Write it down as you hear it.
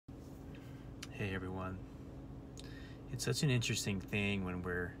Hey everyone. It's such an interesting thing when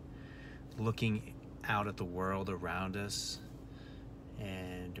we're looking out at the world around us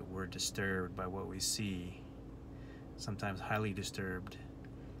and we're disturbed by what we see, sometimes highly disturbed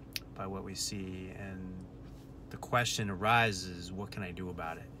by what we see, and the question arises, what can I do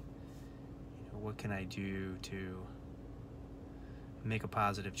about it? What can I do to make a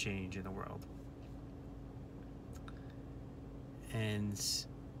positive change in the world? And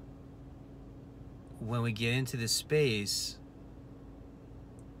when we get into this space,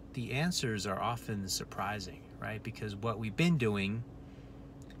 the answers are often surprising, right? Because what we've been doing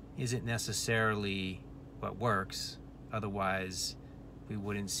isn't necessarily what works. Otherwise, we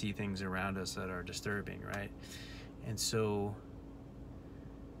wouldn't see things around us that are disturbing, right? And so,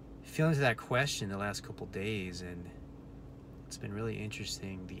 feeling to that question the last couple days, and it's been really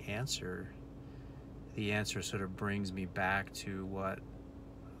interesting. The answer sort of brings me back to what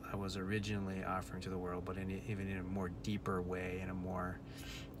I was originally offering to the world, but even in a more deeper way, in a more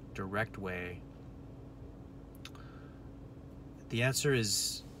direct way. The answer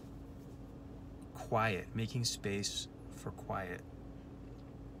is quiet, making space for quiet,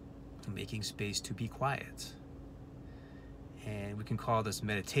 making space to be quiet. And we can call this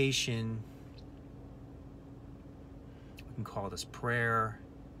meditation, we can call this prayer,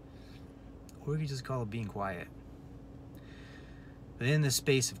 or we can just call it being quiet. But in the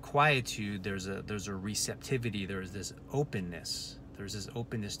space of quietude, there's a receptivity, there's this openness. There's this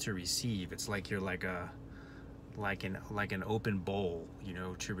openness to receive. It's like you're like an open bowl,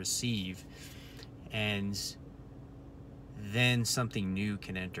 to receive. And then something new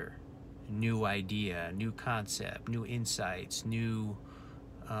can enter. A new idea, new concept, new insights, new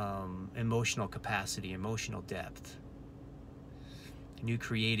emotional capacity, emotional depth, new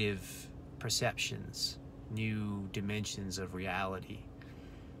creative perceptions, new dimensions of reality.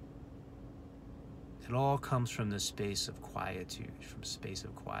 It all comes from the space of quietude, from space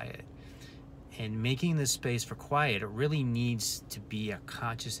of quiet. And making this space for quiet, it really needs to be a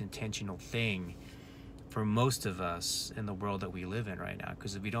conscious, intentional thing for most of us in the world that we live in right now.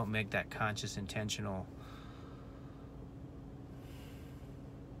 Because if we don't make that conscious, intentional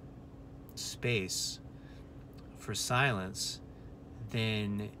space for silence,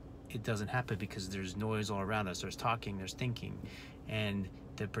 then it doesn't happen, because there's noise all around us. There's talking, there's thinking. And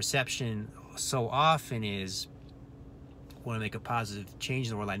the perception so often is, I want to make a positive change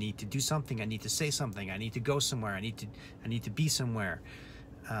in the world. I need to do something. I need to say something. I need to go somewhere. I need to be somewhere.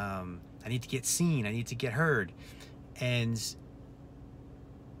 I need to get seen. I need to get heard. And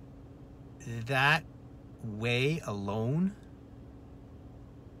that way alone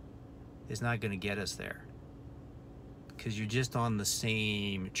is not going to get us there, because you're just on the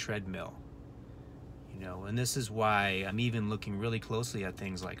same treadmill, and this is why I'm even looking really closely at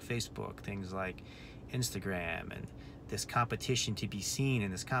things like Facebook, things like Instagram, and this competition to be seen,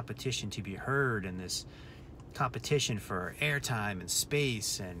 and this competition to be heard, and this competition for airtime and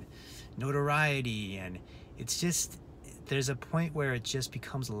space and notoriety. And it's just, there's a point where it just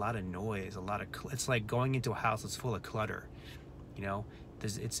becomes a lot of noise, it's like going into a house that's full of clutter.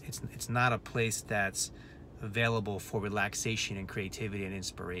 It's not a place that's available for relaxation and creativity and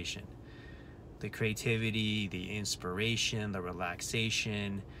inspiration. The creativity, the inspiration, the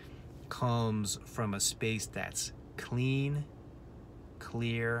relaxation comes from a space that's clean,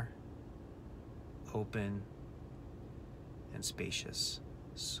 clear, open, and spacious.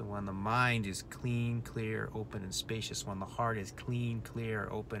 So when the mind is clean, clear, open, and spacious, when the heart is clean, clear,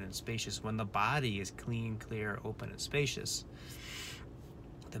 open, and spacious, when the body is clean, clear, open, and spacious,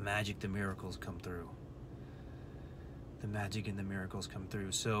 the magic, the miracles come through. The magic and the miracles come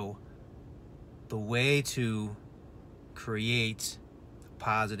through. So the way to create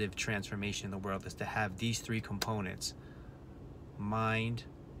positive transformation in the world is to have these three components: mind,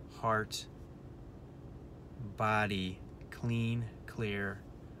 heart, body, clean, clear,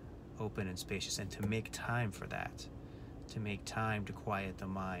 open, and spacious. And to make time for that, to make time to quiet the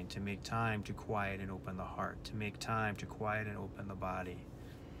mind, to make time to quiet and open the heart, to make time to quiet and open the body,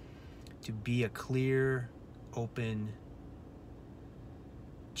 to be a clear, open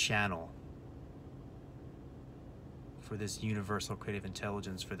channel for this universal creative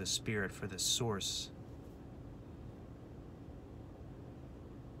intelligence, for this spirit, for this source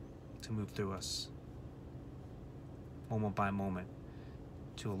to move through us moment by moment,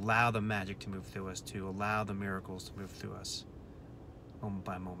 to allow the magic to move through us, to allow the miracles to move through us moment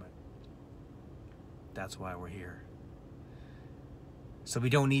by moment. That's why we're here. So we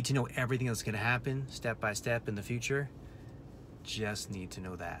don't need to know everything that's going to happen step by step in the future. Just need to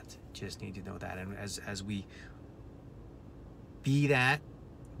know that. And as we be that,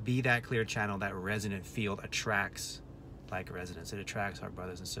 be that clear channel, that resonant field attracts like resonance. It attracts our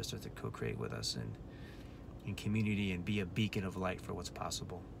brothers and sisters to co-create with us in community and be a beacon of light for what's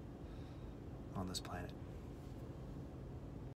possible on this planet.